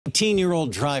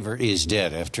18-year-old driver is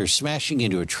dead after smashing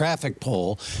into a traffic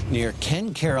pole near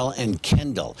Ken Carroll and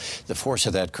Kendall. The force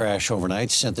of that crash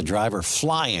overnight sent the driver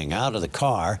flying out of the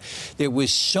car. There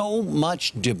was so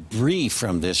much debris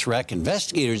from this wreck,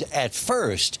 investigators at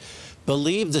first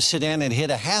believed the sedan had hit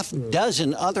a half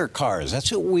dozen other cars.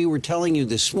 That's what we were telling you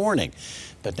this morning.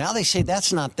 But now they say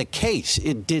that's not the case.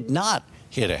 It did not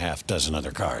hit a half dozen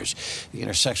other cars. The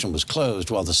intersection was closed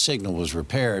while the signal was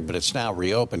repaired, but it's now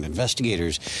reopened.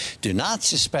 Investigators do not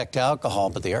suspect alcohol,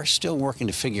 but they are still working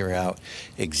to figure out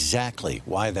exactly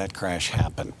why that crash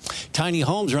happened. Tiny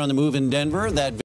homes are on the move in Denver. That